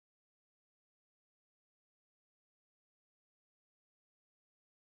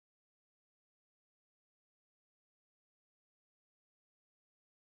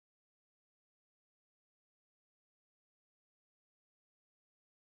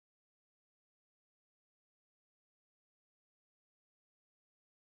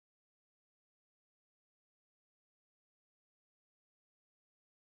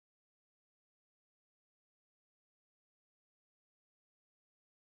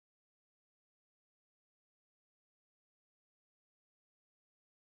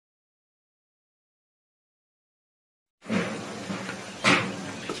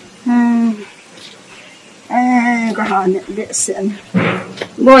cái hòn này để xem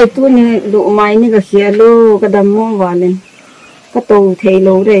bôi tu này lụ máy này cái kia lô cái đầm mua vào lên cái tàu thấy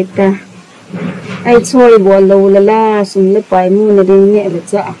lô đây ta ai chơi bùa lô là sum lấy bài mua nó đi nhẹ được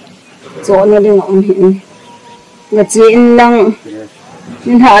chả chỗ nó đi ngọng hiện ngặt chín lăng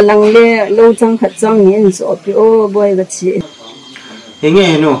nên hạ lăng le lô trăng khát trăng nhìn chỗ piu bôi cái chị thế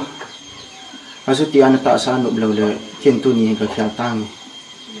nghe nó à số tiền tạo sao nộp lâuเลยtrên tu này cái khía tăng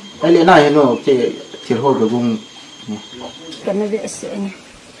ai lẽ này nó cái thiệt hồi của vùng cái này dễ sợ nhỉ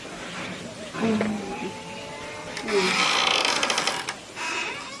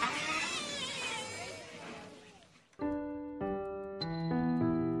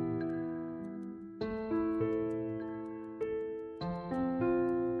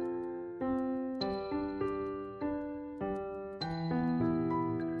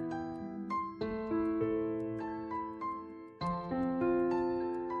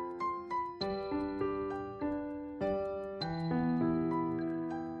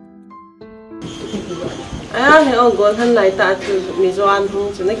à thì ông gọi thân này ta từ mì doan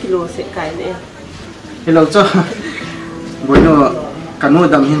không cho nó kilo sẽ cài này kilo cho bữa nó cano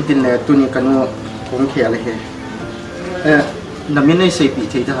đam hin tin là tu ni cano cũng khé lại hết đam hin này sẽ bị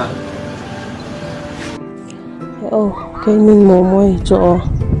thế đó ô cái mình mồ môi chỗ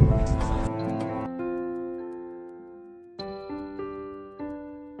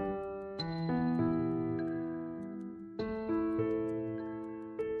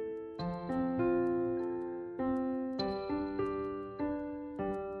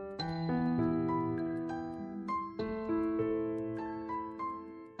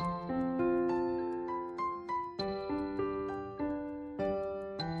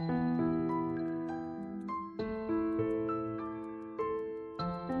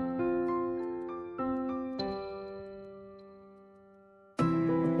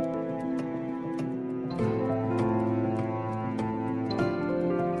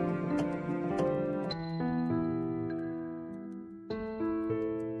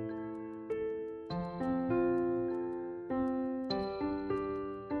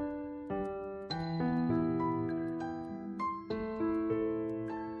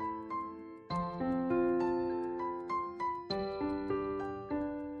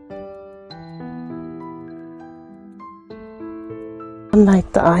này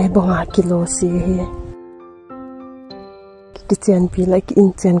tại bằng 2 kilo xí cái tiền bị lại cái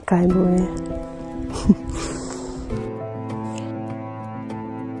in tiền cái bôi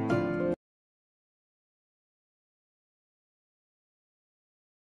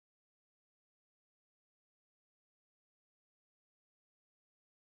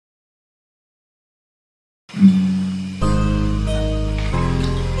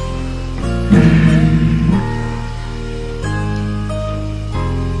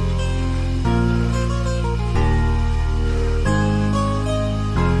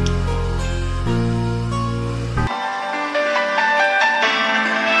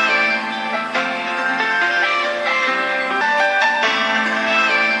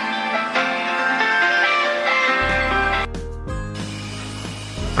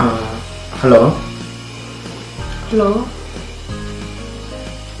hello hello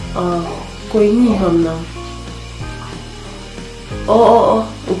Koiham nào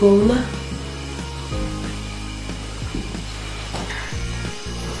gồm na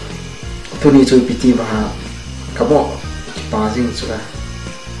tu ni chui piti ba kamo pa jing chu la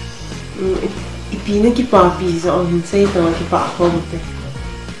ipi na ki pa pi zo hin sei to ki pa khom te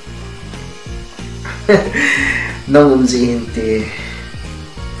nong ji hin te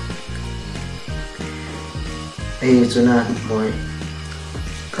ai chu na moi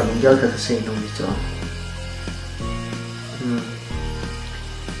kan giao ka sei nong ni cho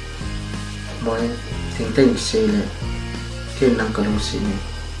moi ting ting sei le ken nang ka long si ni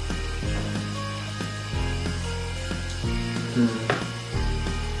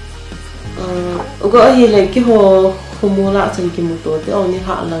gọi gì là cái hồ mua lại trong cái một tổ thì ông đi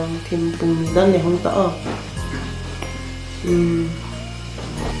hạ là thêm bùn đất này không tỏ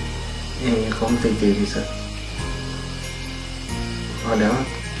không tình gì thì sao ở đó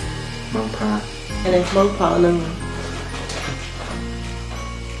mang pha cái này mang pha nè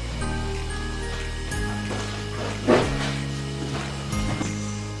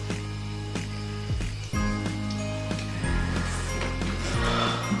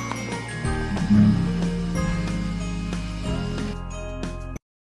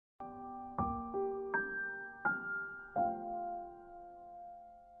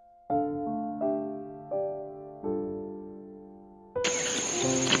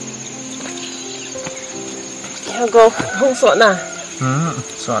Go không sợ nào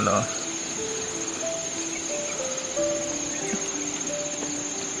sợ nữa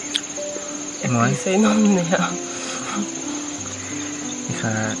nói xây non này hả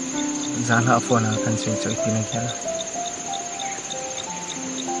khá gian hạ phone là cần xây chơi pin này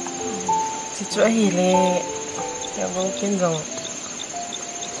chỉ chỗ gì lệ em không kiến rồi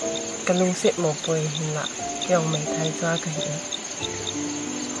cái lông xếp một bồi hình lạ cái ông mày thay ra cái gì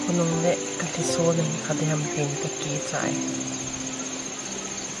คนนึงเละกับที่โซ่เลยเขาได้ทำเป็นตะกี้ใจ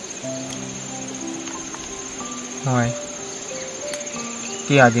nói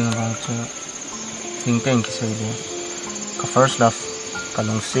ที่อาจจะงงจังจริงเป็นกี่สิ่งเดียวก็ first love ก็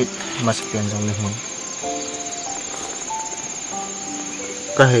ลงสิมาสักเปลี่ยนตรงนี้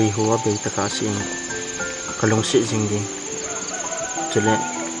ก็ให้หัวเบิกตะการสิ่งก็ลงสิจริงดีจะเละ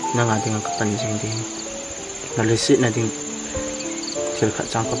นั่งอาจจะงกับปันจริงดีนั่นเลยสินั่นจริงเชื่อขัด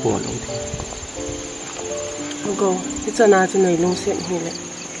จังก็ปวดลงทีก็ที่จะน่าจะไหนลงเสียนี่แหละ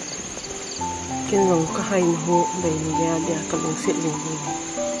กินลงก็ให้มาหูใบนี้เดียวก็ลงเสียลงนี่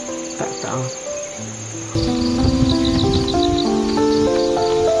ตะตัง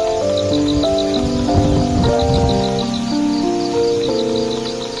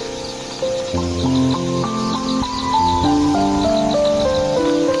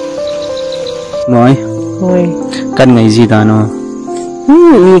น้อยกันไงจีตาโน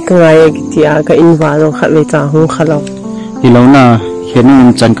มีกันไงที่อาก็อินวาลงขัดเลยจ้าหูขัดเราที่เราน่ะเห็นมัน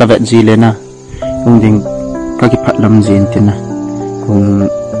จันกับเวจีเลยนะคงดิ่งก็คิดพัดลำจีนตินะคง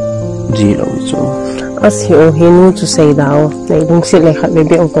จีเราจูอาสิโอเห็นว่าจะใส่ดาวในดวงสิเลยขัดเลยเ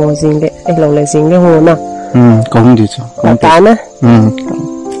บี้ยตัวจริงเลยไอเราเลยจริงเลยหัวน่ะคงดีจูตานะ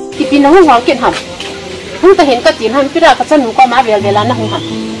ที่ปีน้องหัวเกิดหันเพิ่งจะเห็นกระจีนหันพี่ดาก็จะหนูก็มาเวลานะหัน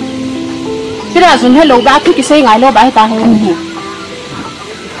พี่ดาส่วนให้โลบ้าคือกิเซ่ไงโลบ้าให้ตาให้มันหิว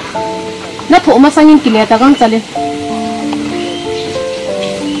น่าถูกมาสั่งยิงกิเลสตะกังจะเลย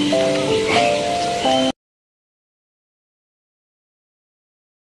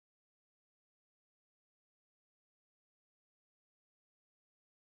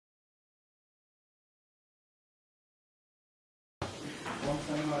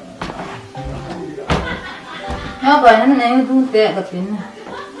要不然那个都得个病。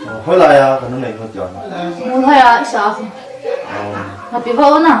回来呀，可能没空叫。我还要下去。那别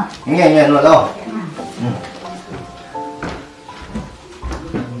跑呢。你弄到。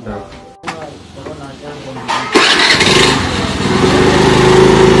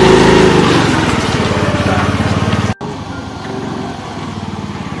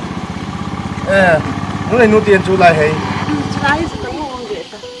我来弄点出来嘿。出来是等我给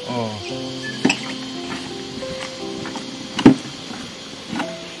的。哦。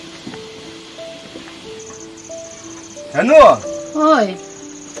Kanu. Oi.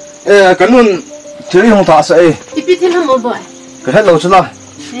 Kanu chơi không thả sậy. Đi biết thêm một buổi. Cái hết lâu chưa la.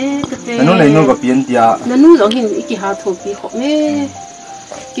 Cái Kanu này nó có biến tia. Nanu rồi hình cái hạt thổ bị khổ mê.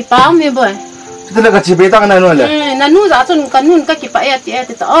 Cái bao mê buổi. Thế là cái chi bê tăng này nữa lẽ. Nanu giá chun Kanu cái bao ya tia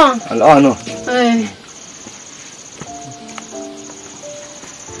tia to. Lo nó.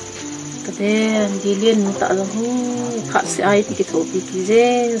 Cái đi liên nó tạo ra khát sẽ ai thì cái thổ bị cái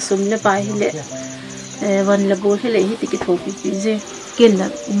gì sum le bài lệ.วันละบูให้เลยที่ติดโถปีปีเจกินละ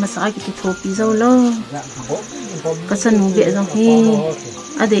มาสายกินโถปีเจ้าเลยก็สนุกเบียจังฮี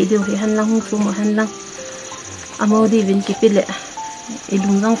อะเดี๋ยวให้หันหลังหุ้งซุ่มหันหลังอะโมดีวินกิปิเลยไอ้ลุ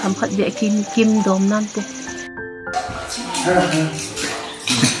งต้องทำผัดเบียกิมดมน้ำเต้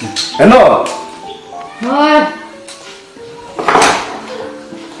เห็นหรอเฮ้ย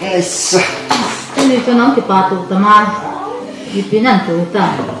นี่จะน้องที่ปาตุกตะมาอยู่ปีนั่นตัวตา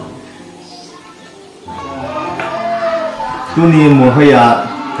ตัวนี้มัวให้ยา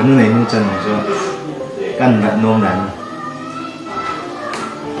กันนู่นไหนนู่นจันทร์จ้ะกันแบบโน้มนั้น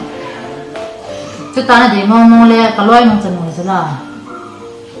จุดตาเนี่ยมองเลยก็ลอยมองจันทร์สิล่ะ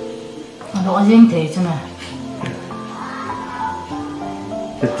เราจริงเท่ใช่ไหม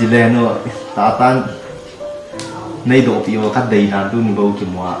แต่ทีแรกเนาะตาตันในดอกที่ว่าคัดได้นานตัวนี้บอกกี่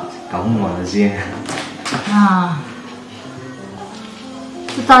มัวเก่ามัวเสีย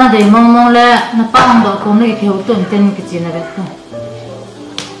จุดตาเนี่ยมองเลยนับป้าของดอกคงเลยเที่ยวต้นเต้นกิจนะเด็ก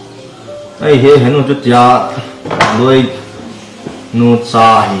ไอ้เห็นนู่นจุดยาด้วยนู่นซา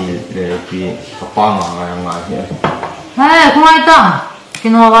ฮีเลยพี่กับป้ามาอย่างไรเฮ้ยคุณไอ้ตั้งกิ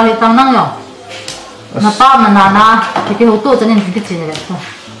นว่าอะไรตั้งนั่งอยู่นับป้ามันนานนะที่เที่ยวต้นจะเนี่ยกิจนะเด็ก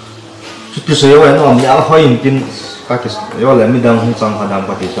จุดที่เสียไว้นู่นมีอะไรให้กินก็คือย้อนเลยไม่ดังหุ่นจังขนาด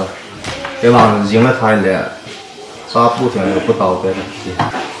ปฏิเสธเวลายิงแล้วไทยเลยซาพูดถึงก็ต่อไปเลย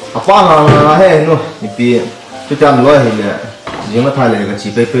กับป้ามาให้นู่นนี่พี่จุดจำร้อยให้เลยยิงแล้วไทยเลยก็จี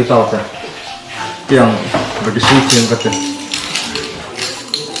ไปต่อไป这样我就收钱个的。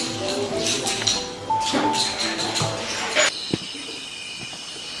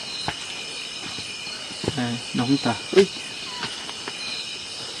nóng ta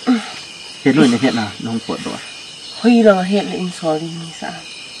hiện rồi này hiện à nóng cuộn rồi huy là hiện là in soi đi sao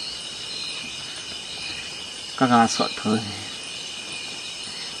các gà sọt thôi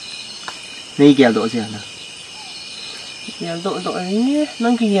này kẹo độ gì à kẹo độ đấy nhé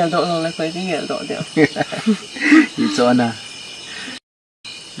nâng cái kẹo độ rồi lại phải cái kẹo độ được gì cho nè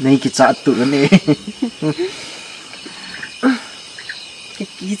này cái chợ tụ này cái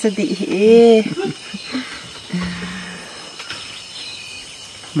gì đi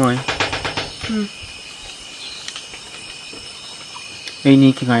mời ấy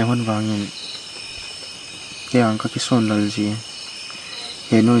ní cái ngày hôm vàng nhìn cái anh các cái son là gì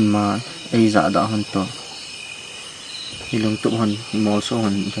hiện nay mà ấy giả đã hơn to thì lồng tụ hơn mò số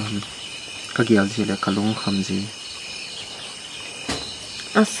hơn cho các kiểu gì là cả lồng khăm gì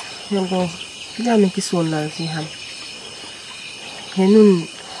nhưng mà cái mình cái son là gì hả hiện nay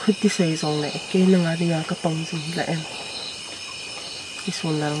khuyết đi xây xong này cái năng ở đây cái bông gì là em cái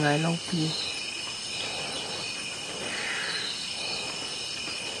son là ngày lâu pi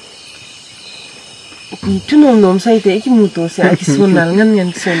chú nôm nôm say thế cái mù tổ sẽ cái son là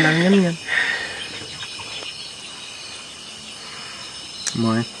ngân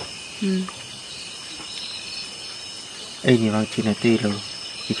mới ấy như vậy chỉ là tùy rồi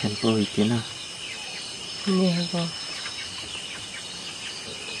chỉ cần có ý kiến à nghe không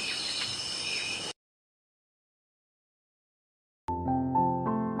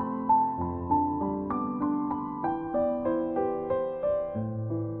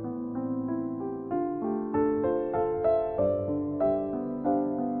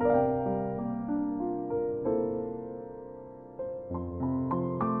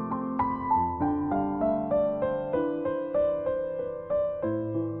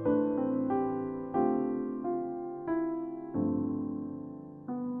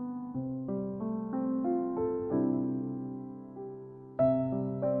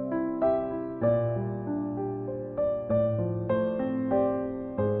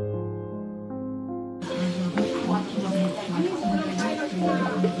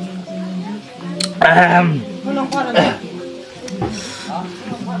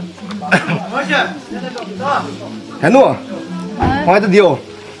Heno, hỏi ta điều.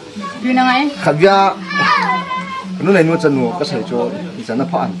 Điều nào ấy? Khát vía, nó này nuôi chân nuôi, cái sợi cho chân nó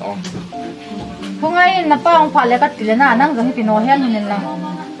phá ăn to. Không ai nạp bao phá lại cái tiền nào, năng cái pino hen nên là.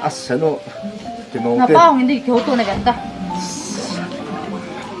 Heno, pino. Nạp bao những đi kiểu tôi này gần ta.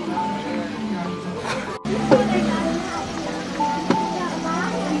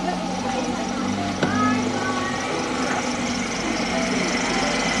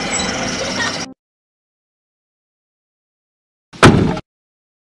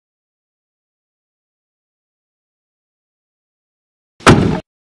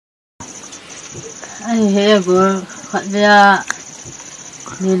 ai he go khat via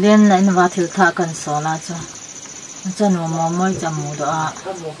ni len na in wa thil tha kan so la cha cha no mo moi cha mu do a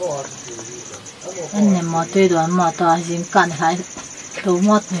en ne mo te do ma ta jin kan hai do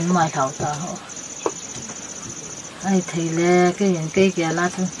mo ni mai thau ta ho ai thei le cái yen cái kia la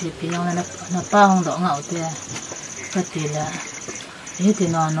chung pi pi yong na pa hong do ngau te ka ti la ye ti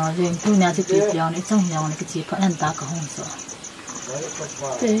no no jeng tu nya chi pi yong ni chang yong ni ki chi pha an ta ka hong so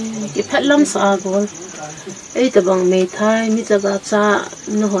cái phát lâm sao rồi ấy tập bằng mày thay mi cho ra cha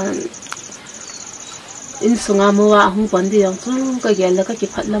nó hoàn in sung am hoa không còn đi không chứ cái gì là cái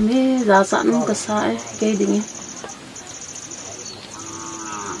phát lâm ấy ra cha nó cái sai cái gì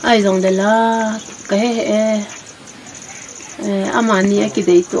ai dùng đây là cái amani cái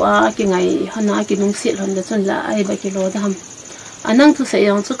đấy tụi cái ngày hôm nay cái nông sản hôm đó chân là ai bao kilo đam anh năng thu sẽ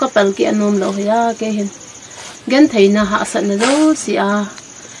dùng chứ có bao cái anh ôm lâu ya cái hình gen thấy na hạ sẵn là đâu xí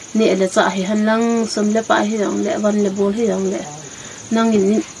nè là trả hi han lang som le pa hi dong le van le bol hi dong le nang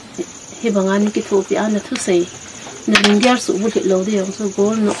in hi bangan ki thu pi an thu sei na ringyar su bu hi lo de yong so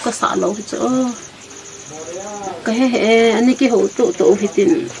gol no ka sa lo hi cho ka he ani ki ho to hi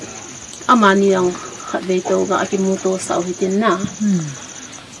tin amani yang khat ve to ga ki mu to sa hi tin na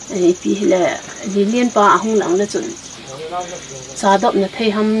e pi le li lien pa hung lang le chun sa dop na thei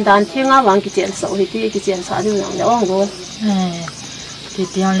ham dan thenga wang ki chen so hi ti ki chen sa du yang le ong go thì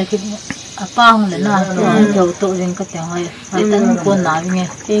tiếng là cái apang là na dầu tụ riêng cái tiếng hay hay tân quân nào nghe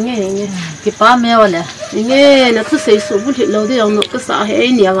nghe cái ba mèo là nghe nó cứ xây sụp bút thịt lâu thì ông nó cứ sợ hệ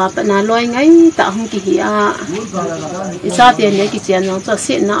nhiều và bạn nào loay ngay tạo không kỳ à sao tiền này cái tiền nó cho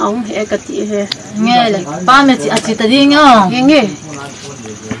xịn nó ông hệ cái gì hệ nghe là ba mẹ chị ta đi nhá nghe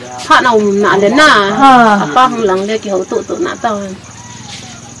họ nào nã đến na apang lằng đây cái hậu tụ nã tao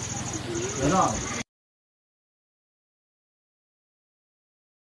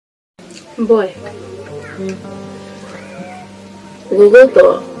boy Google to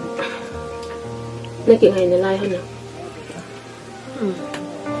na ki ngai na lai hana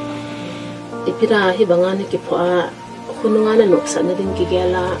ipira hi bangana ki pha khununga na nok sa na din ki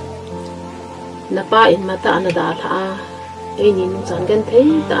gela na pa in mata na da tha ei ni nu chan gan thei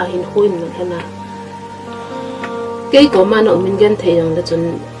ta hin khuin na hana cái có mà nó mình gần thấy rằng là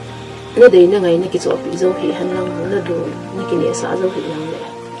chun nó đấy nó ngày nó cái chỗ bị dâu hỉ hành lang nó đủ nó cái nhẹ xã dâu hỉ lang đấy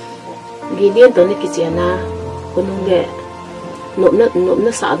ghi liên tới nó cái chuyện na con nông nghệ nộp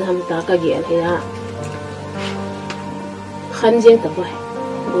nó xã tham ta cái gì thế à khăn riêng tập vậy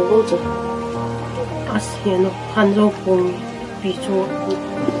bố bố cho hiện nó khăn dâu cùng bị cho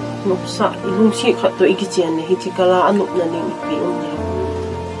nộp xã lúc xí khát tôi cái chuyện này thì cái là nộp là những bị ông này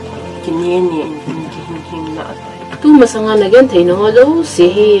cái nhẹ hình nát tu mà sang anh gần thấy nó lâu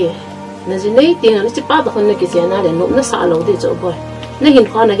xí nó chỉ này tiếng nó chỉ bắt được con cái chuyện nào để nộp nó xã lâu thì chỗ vậy nó hiện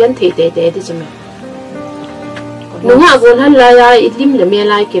khó nó gần thấy tệ thì chứ mà nó ngã còn hắn lại ít lim là mẹ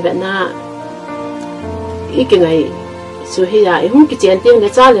lại cái vậy na ít cái này số hay là không cái chuyện tiếng để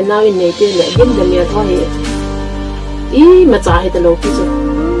trả lại nào này tiếng lại lim là mẹ thôi ý mà trả hết lâu cái chứ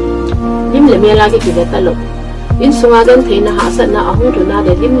lim là mẹ lại cái vậy ta lâu in số ngã gần thấy nó hạ sát na không được na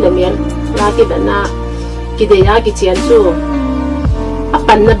để lim là mẹ lại cái vậy na cái đấy là cái chuyện chú à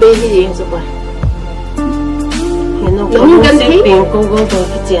bạn nó bây giờ gì vậy vậy hiện nó không gần thấy tiền cô cô tôi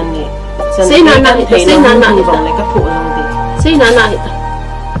cái chuyện này xây nana hết xây nana hết vòng này cái phụ lòng đi xây nana hết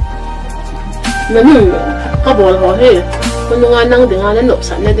mà mình có bỏ họ hết con nông năng để ngang lên nộp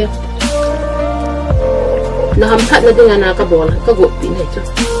sẵn đấy nó hầm thắt nó đi ngang nào có bỏ có gột pin hết chứ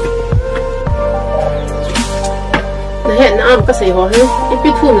nó hẹn nó ăn có xây họ hết ít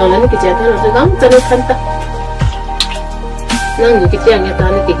biết thu nào lên cái chuyện thế nào rồi gắng cho nó thân ta năng những cái chuyện người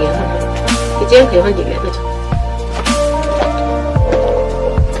ta nó cái chuyện thì hơn gì vậy thôi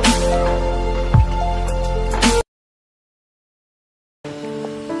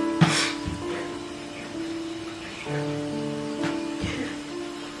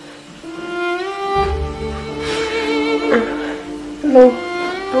Hello,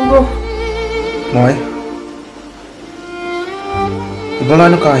 Tongo. Nói Ibu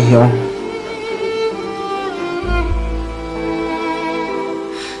lah nak kahiyong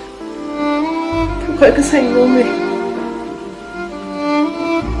Không phải cái sành của mình.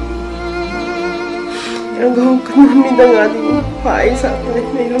 Em không cần mình đang ăn đi phải sao vậy?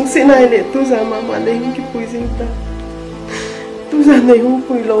 Này lúc xưa này để tôi ra mà đây cái bụi gì ta? Tôi ra này không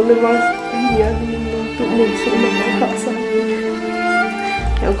bụi lâu nữa mà cái gì ăn đi tụi mình sống mà không hạ sao?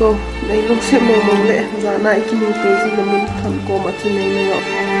 Em cô đây lúc xưa mong lệ ra này khi mình tới gì là mình thầm cô mà thì này nữa.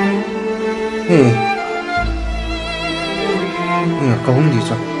 Kau không gì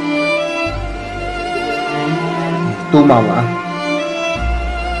cho tu màu à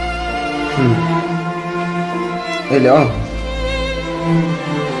Ê liệu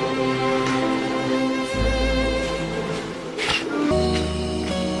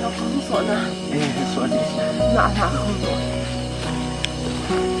Nó không sợ nè. Sợ đi Nạ thả không rồi.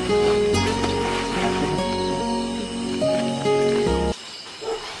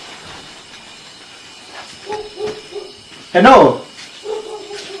 Hello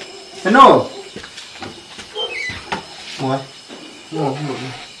Hello Ngồi Ngồi không được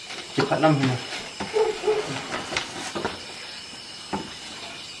Chụp khát năm này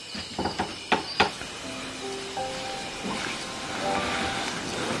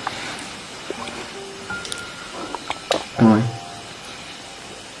Ngồi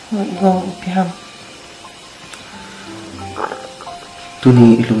Ngồi gồng Koiham. Tu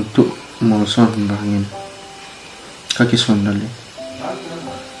ni ilung tu mau son bahangin Kaki son dali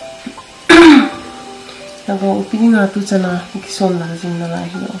Yang gong pini nga tu chana cái son là gì nó lại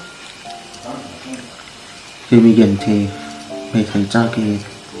hiểu. Kami gen the May thai cha ke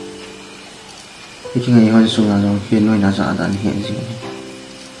Iki ngai hon su nga zong Hiên nuôi na za dan hiên gì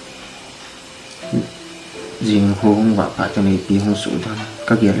Jing hong wa pa cho này pi hong su dan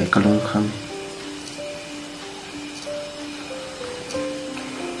Các gia lại ka long kham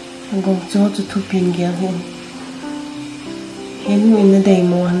Yang gong cho tu thu pin gia hiền. Hiền mình nó đầy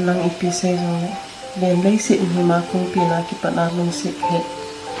mồ hành lang ipi say rồi. Lên lấy xịn thì mà không pin là cái bạn ăn lông xịn hết.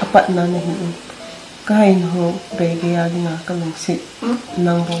 Bạn nào này hiện cái hành hồ về cái ăn đi ngà cái lông xịn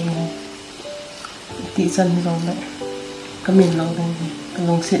năng rồi mình tị chân rồi đấy. Cái mình năng rồi cái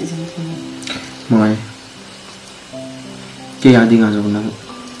lông xịn gì thì Mọi Kaya adi nga zo nang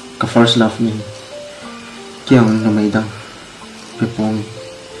Ka first love mình Kaya ang namay dang Pepong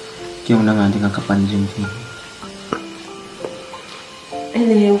Kaya ang nga adi nga kapanjin thì anh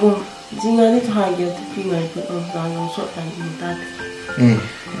này em cô chỉ nghe thấy hai giờ thì khi ngày cũng đang làm sốt thành người ta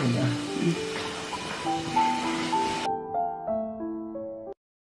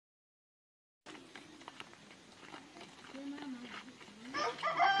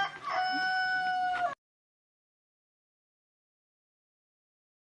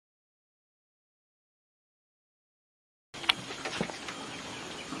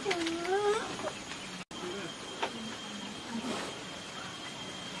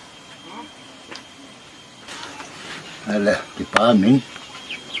là cái phá mình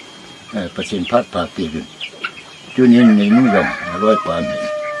phát sinh phát phá tiền cho nên người nông dân rồi phá mình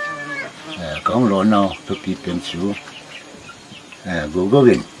con lợn nào thực hiện tiền số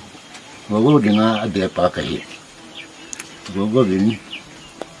gỗ vịn ngã để phá cái gỗ vịn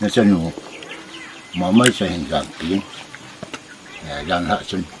nó sẽ nụ mà mấy sẽ hình dạng tiền dạng hạ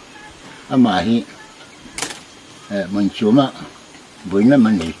xuân mà hi mình chúa mà với nó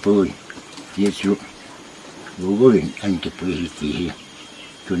mình để phơi chia sẻ gỗ vịn anh cái phơi thì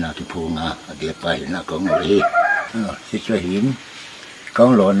cho nào cái phô ngã để phá nó con người sẽ cho hiến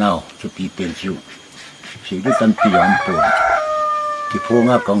con lợn nào thực hiện tiền số chỉ biết tâm tiền phơi cái phô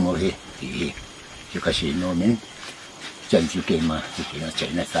ngã con người thì chỉ có sự nô mình chân chịu cái mà thì nó chạy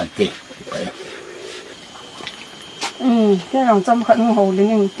nó san tê vậy cái lòng trăm khẩn hồ đến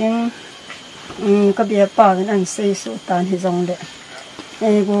những tiếng cái bia bao cái anh xây số tan thì giống đấy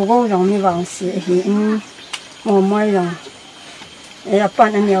cô giống như vàng xì hiện mồ mai giống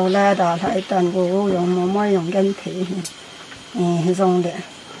bạn anh nhiều la đã lại tan cô giống mồ mai giống gan thế hiện giống đấy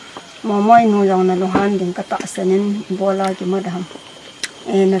mồ mai nuôi giống là lúc han đến cái tạ sen nên bò la cái mất ham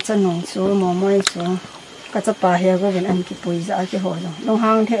nó chân nông số mồ mai số cái chấp bà hè cô bên anh cái bùi giá cái hồ giống lúc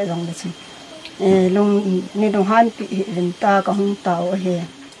hang thế giống đấy chứ lúc này lúc han bị hiện ta có không tàu hè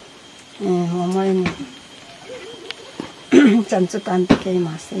mồ mai này chân chút tan cái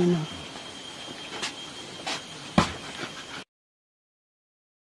mà xem nó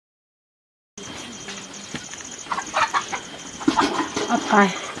ai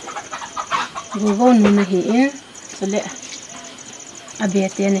gỗ này hiện rồi lệ bia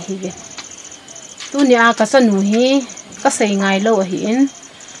tiền này hiện tu nia cái sân núi cái xây ngày lâu hiện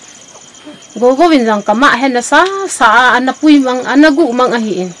gỗ bên rằng cái mạ hen là sa anh là pui mang anh là gu mang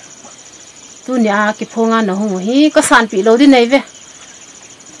hiện tu nia cái phong anh nó không hi cái sàn bị lâu đi này về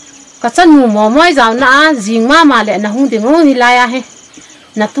cái sân núi mò mỏi giàu na riêng mà lệ nó không tiếng ngô hi lai he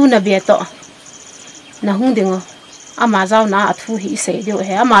na tu na bia to na không tiếng ngô mà giàu na thu hi xây điều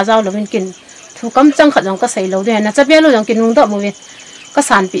he mà giàu là bên kinh thu cắm trăng khẩn dòng cái xây lâu đi na chấp bia lâu dòng kinh nung đậm một bên cái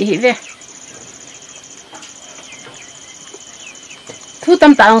sàn bị hi về thu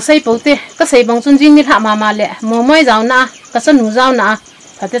tâm tạo xây bầu tê cái xây bằng chân riêng như hạ mà lệ mò mỏi giàu na cái sân núi giàu na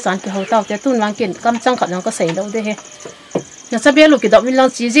phải tới sàn cái hồ tàu tới tuôn vàng kinh cắm trăng khẩn dòng cái xây lâu đi he na chấp bia lâu cái đậm bên lòng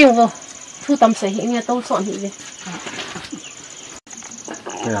chỉ riêng vô thu tâm xây hi nghe tàu sọn hi về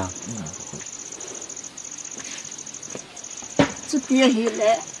chút tia hi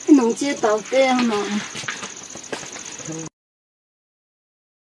lệ nông chia tàu tê mà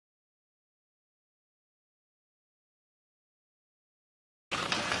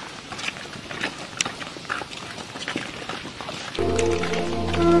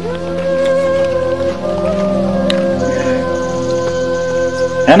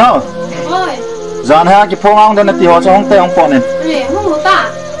nó dàn ha cái phong ông đây là tiêu cho ông tây ông phò này không ta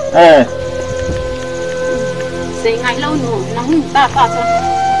xây ngày lâu nữa nó không ta cho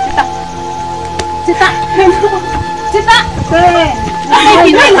chết ta này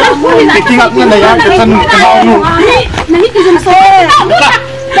thì này là vui là cái ngọc như này á cái chân cái máu luôn này thì dùng số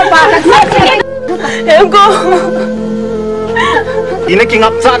các bạn là em cô ini cái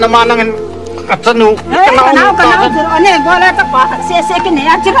ngọc sa nama nangen chân nu cái nào rồi này qua lại các bạn xe cái này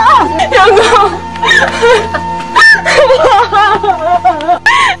ăn chứ đó em cô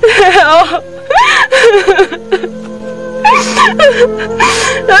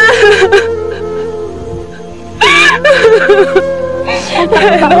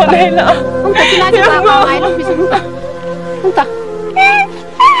nó đây là không thể làm cho bà ngoài đâu bị dùng không ta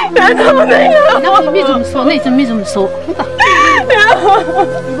nó đây là nó bị dùng số này chứ bị dùng số không ta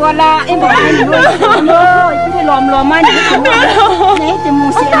qua là em bảo anh luôn ơi cái lòm mai này này thì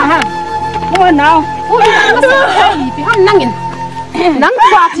mua xe ha mua nào ôi nó sao bị hắn năng nhìn nắng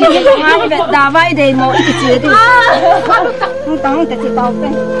qua chỉ hai về đà vai để một cái gì đi không tao thì tao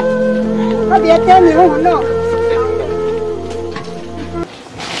cái nó biết thế nhiều không nó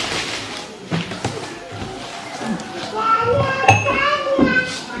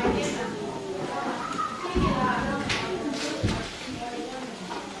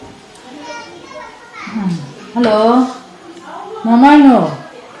Hello, mama no.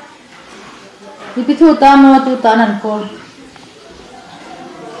 Ipi tu tanan call.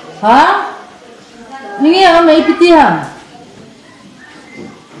 Hả? Nghe ông ấy ipi hả?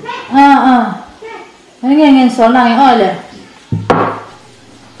 Nghe số này oi lệ.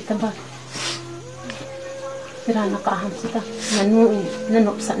 Tambah. Kira nak kaham sita.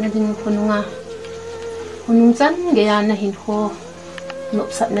 Nanop sat na din pununga. Punung san gaya na HINKHO nop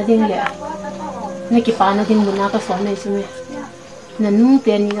sat na din le. Nakipa na din muna ka so na isume. Nanu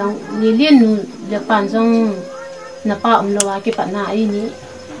ten yang nilian nu le pan jong na pa lo ki pa na ai ni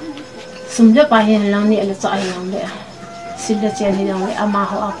sumle pa he lang ni ala cha lang le sila chen hi lang le ama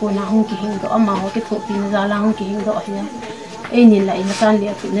ho apo na hung ki hing do ama ho ki thopi na za lang ki hing do hiya ai ni la ina tan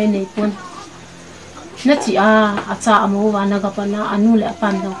le tu nei nei pon na chi a cha amo wa na ga pa na anu le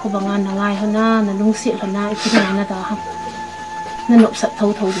pan dang ko banga na ngai ho na na lung se la na ki na da ha na nop sat thau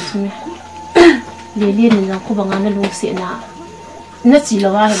thau di sume le le ni na ko banga na lung se na chỉ là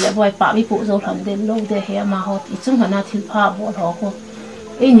vài lẽ vài bà bị bộ dâu thằng đến lâu để hè mà họ thì chúng hẳn là thiên pha bộ họ cô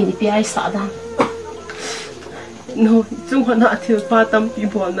ấy nhìn bị ai sợ đàn nó chúng hẳn là thiên pha tâm bị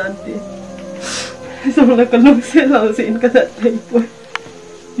bộ nan đi xong là cái lung xe lâu xin cái thật thấy bôi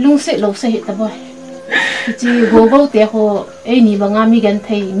lung xe lâu xe hết bôi chỉ hồ gấu té hồ ấy nhìn bằng ami gần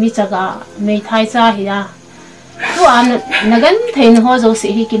thấy mi chaga mi thay cha hi à tu anh nó gần thấy nó họ dâu xe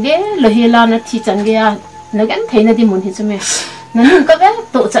hi cái đấy là hi là nó thi chân cái nó gần thấy nó đi muốn hi cho mẹ nó nung cái bé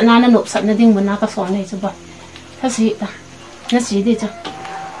tổ trận na nó nộp sẵn nó đinh muốn na cái phòn này cho bật thế gì ta nó gì đi cho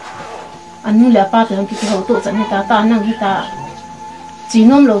anh nu lẽ ba từ cái hậu tổ trận này ta năng ta chỉ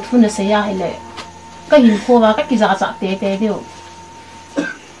nôm lâu thu nó sẽ ra hay lẽ cái hình khô và cái giá trị té té đều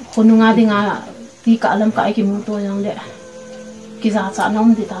คนงานดีงานที่กะลำกะไอ้กิมตัวยังเละกิจการน้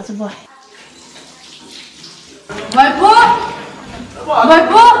ำดีตาจะบ่อยไว้ปุ๊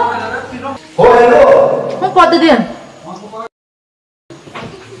โอ้ยลูก ไม่ปอดเดือน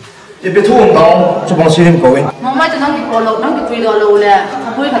จะไปทุ่งน้องจะมองซีนก่อน 妈妈就能给过路，能给追到路了，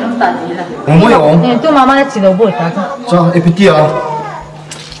他不会看那么大地了。我没有。就妈妈的知道不会打的。这一笔地啊。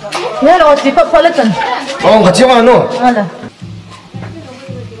你看我这发了针。哦，我今晚弄。好了。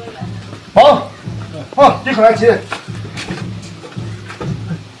好，好，你快来接。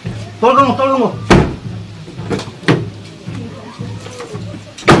多跟我。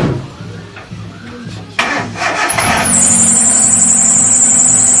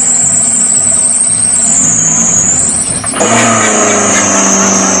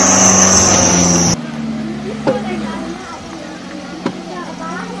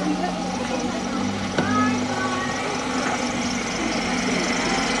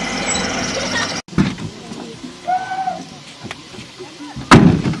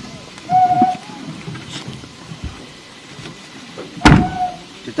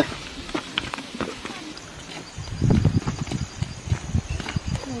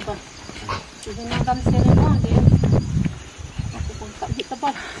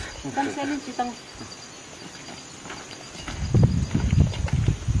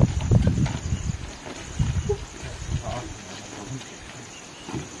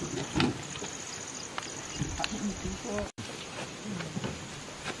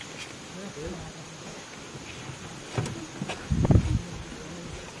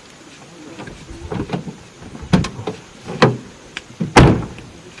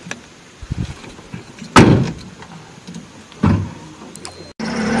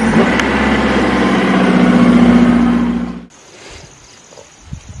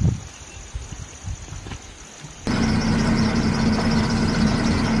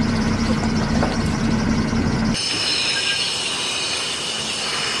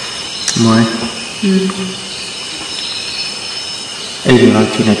Mới ấy thì nói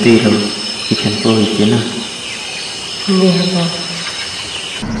chuyện là tì rồi thì thành phố ý kiến à nghe hả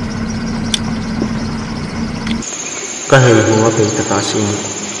cái hệ hùa về tất cả xin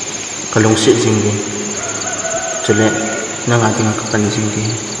cái lông xịt gì đi cho nên nó ngã tiếng các phần gì đi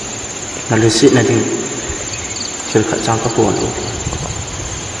là lấy xịt này thì sẽ khởi trang các buồn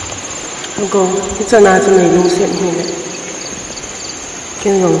cô cái chân nào cho này lung xịt như vậy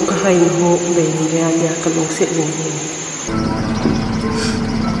cái lòng cái hay hộ về nhà cái lông xịt gì đi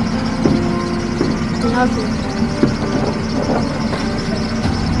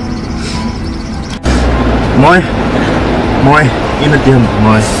Môi, in là tiền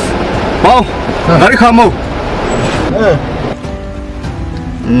môi. Bao, nói không đâu.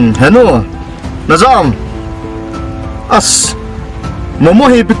 Hello, nó dám. As, nó mua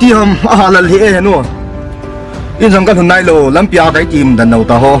hi beti ham, là hi hello. In rằng cái hôm nay lo, làm bia cái tìm đàn đầu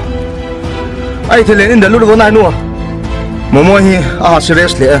ta ho. Ai thì lên in đàn lúc đó này nữa. Mua hi,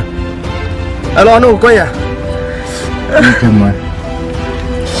 serious lẽ. Alo, nó coi à? Cái mày,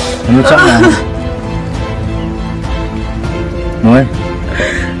 nó chắc là. Môi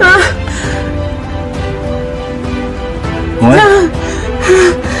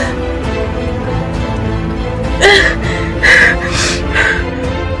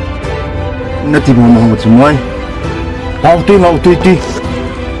nó tìm một chút môi hậu tuy môi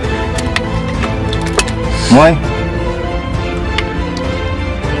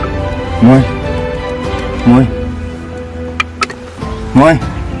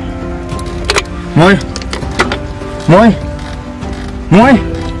Moi. Moi.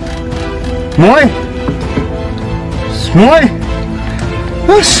 Moi. Moi.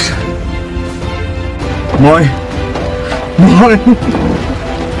 Moi. Moi.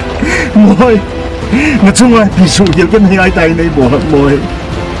 Moi. Mà chung ai bị sụt hiện cái này ai tay này bỏ moi.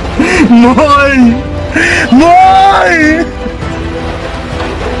 Moi. Moi.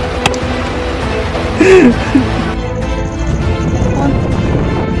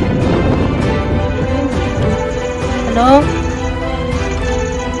 Hello.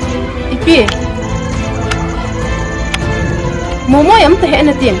 Ipi. Momo yam te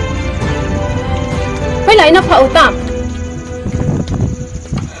hena tim. Phải lại nó phẫu tạm.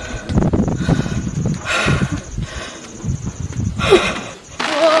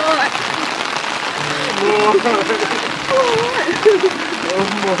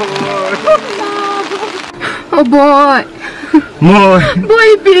 Oh boy. Moi. Boy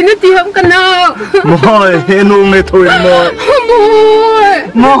pi nó tiêm cái nào. Moi, hên luôn này thôi moi. Boy.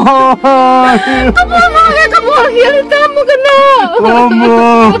 Moi. Kamu hilang tamu cái nào. Oh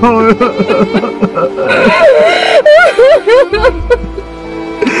moi.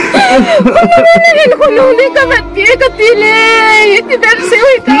 Kuno ni ka mati ka tile. Iti versi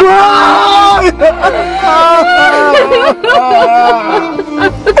ka.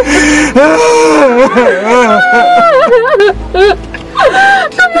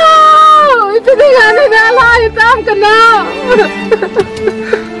 Kana. Ito di nga na alay tam kana.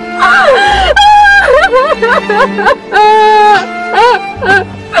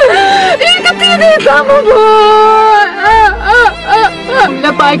 Ikatini tamu boy.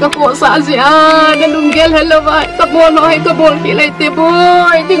 Lapay ka po sa Asia, nanunggel halaway, kabono ay kabol kilay te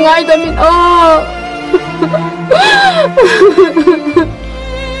boy, tingay damin oh.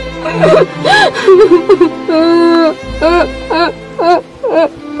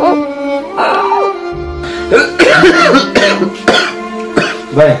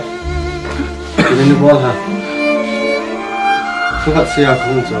 Vậy, nên bố hả? Số hạt xe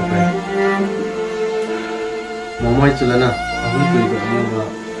không cho về. Mai chula na, aku pergi ke mana?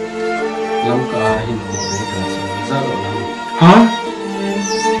 Langkah HINKHO LAMHIL ra rồi lắm. Hả?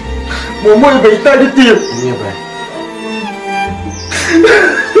 Mai bị tai đi tìm. Nghe vậy.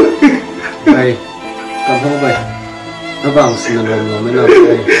 Đây, cầm không vậy? Nó bằng xin là lòng mới làm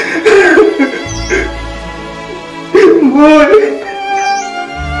đây. Mai.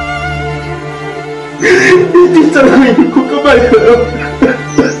 Đi cho mình cũng có bài không?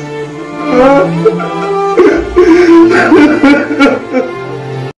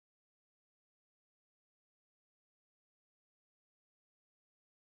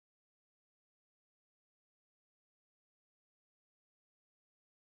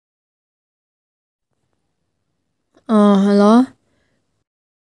 Hello.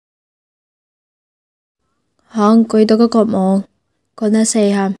 Hong quay đó có cọp mong. Con đã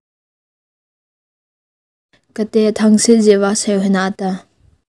say ham. Cái tê thằng sĩ gì vào say hình ta.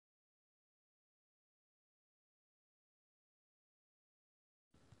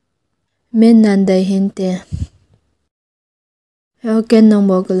 Mình năn đầy hình tê. Heo kén nông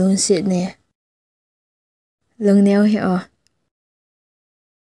bò cái lông xịt nè. Lông neo heo.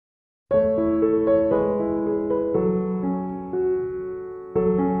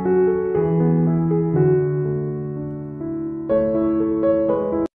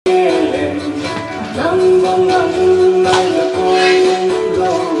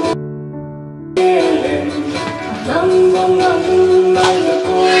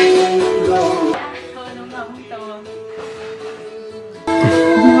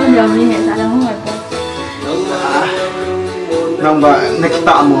 Nông bạn next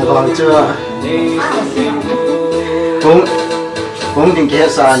tạ mùa vào chưa? Cũng những cái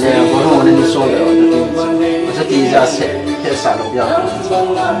xa này cũng không nên số được. Sẽ đi ra sẽ hết xa được giờ.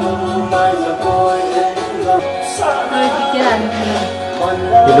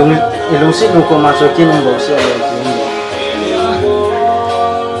 Ilung sit nung koma so kin nung bose ay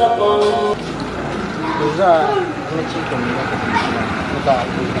Uza ni chicken na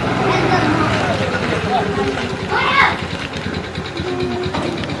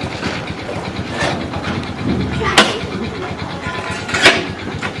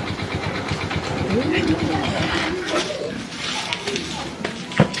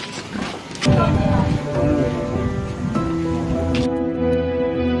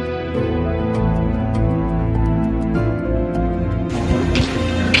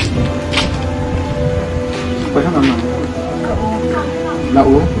Koiham naman.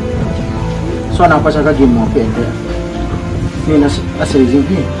 Lau. So nang pasal ka game mo pente. Ni na asal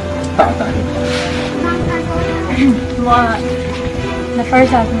jingki. Tak. Mo na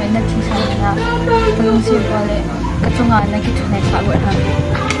first half mo na 2 na kalung si wale kachunga na kitu na pagod ha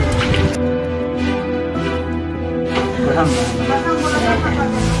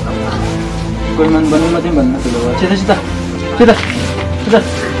Koiham banu matin ban na tulo. Cita.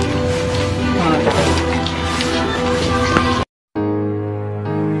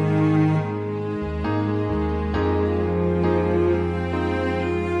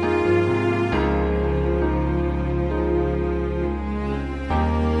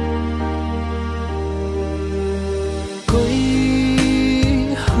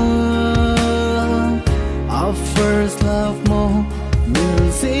 Koiham, our first love mohmil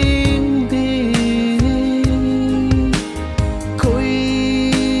jeng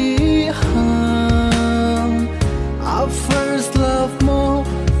Koiham, our first love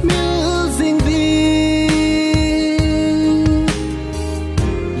mohmil jeng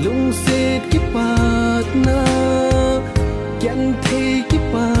lung set ki pat na kyan thei ki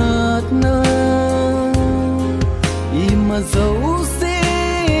pat na ima dấu se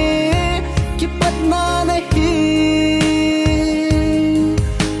ki pat na nahi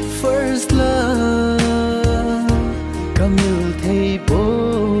first love kamil thei bo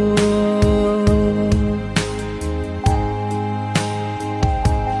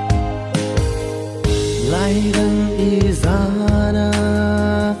lai rang izana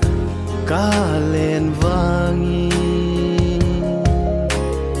kalen vangi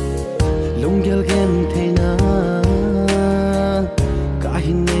lungyal gen theina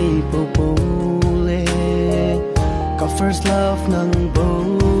kahin nei po le ka first love nang bo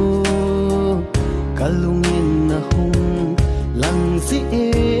kalungin na hung lang si e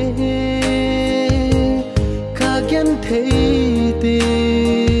ka gen thei te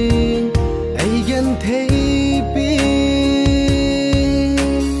ai gen thei pi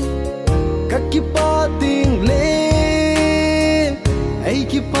ka ki pa ting le ai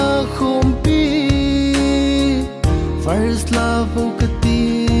ki pa khom pi first love ukati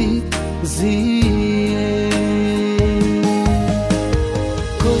zi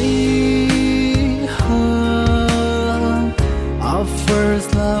Koiham, our first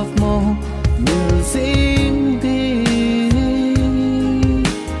love mohmil jeng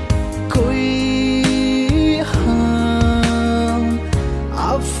Koiham,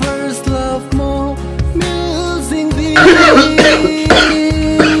 our first love mohmil jeng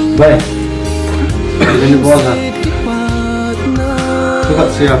Baik. Ini bola. Suka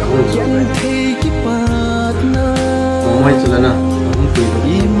siya ko. Umay sila na.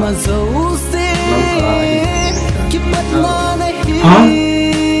 Ha?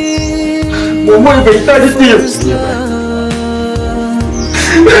 Umay ba ita dito?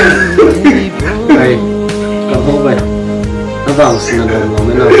 Ay, kamu ba? Nabang sila na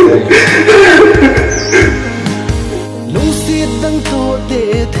namin na. Lung siết đăng thô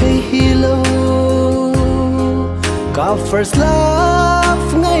để thấy hilo cả first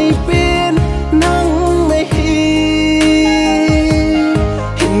love ngày bên nắng mây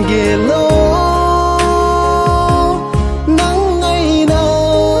hình ghê lô nắng ngày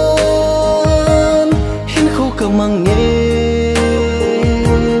nan hình khô cả mang nghe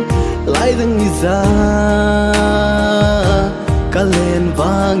lại đăng đi ra cả lên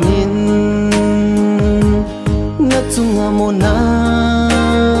vangin Sunga mona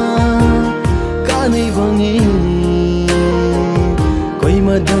kanai vangi koi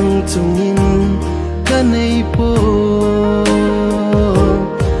madang chungin kanai po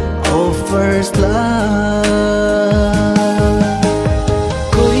oh first love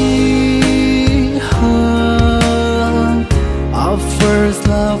Koiham, our first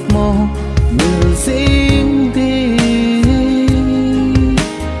love mohmil jeng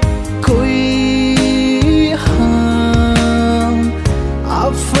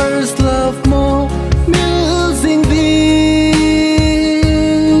first love mohmil jeng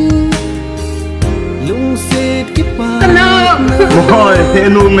lung set ki pa Moi,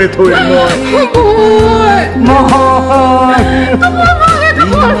 enung ne thôi moi. Moi.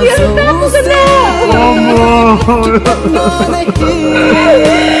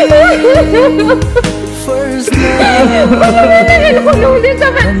 First love.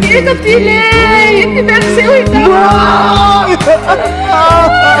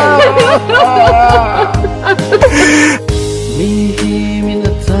 Mihi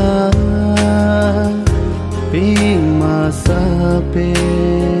minata ping masape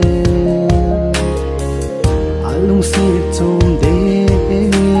alung sit tum de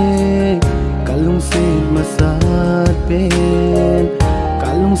kalung sit masat pe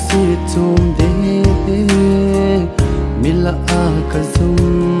kalung sit tum de mila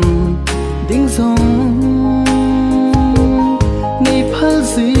akazum ding song nei phal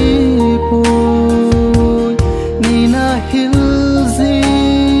gì bồi ni na hil gì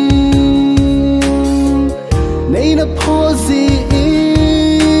nay na po gì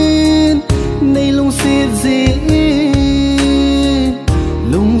in nay lung xịt gì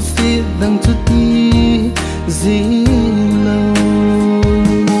lung xịt đằng chút đi gì lâu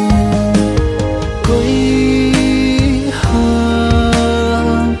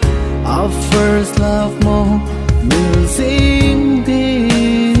Koiham our first love mohmil sing đi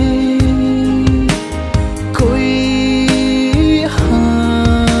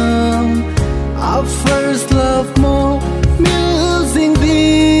Koiham our first love mohmil sing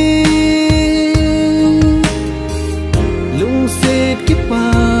đi lung xịt cái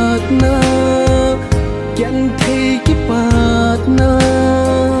bát na kén thấy cái bát na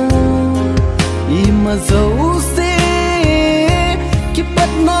ima dấu xe cái bát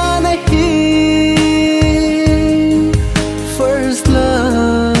na này first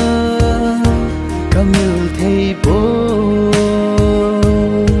love kamil thấy bố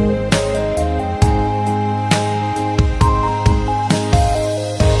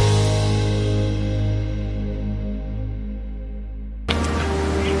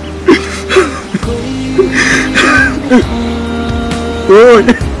Ôi,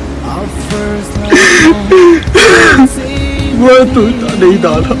 quá tôi đã đi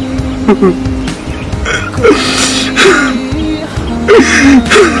đó đó.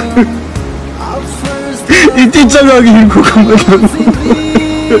 Itin chắc gì cũng không được.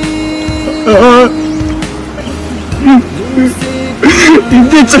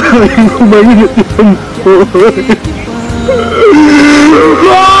 Itin chắc gì cũng không được.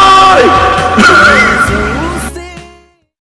 Ôi.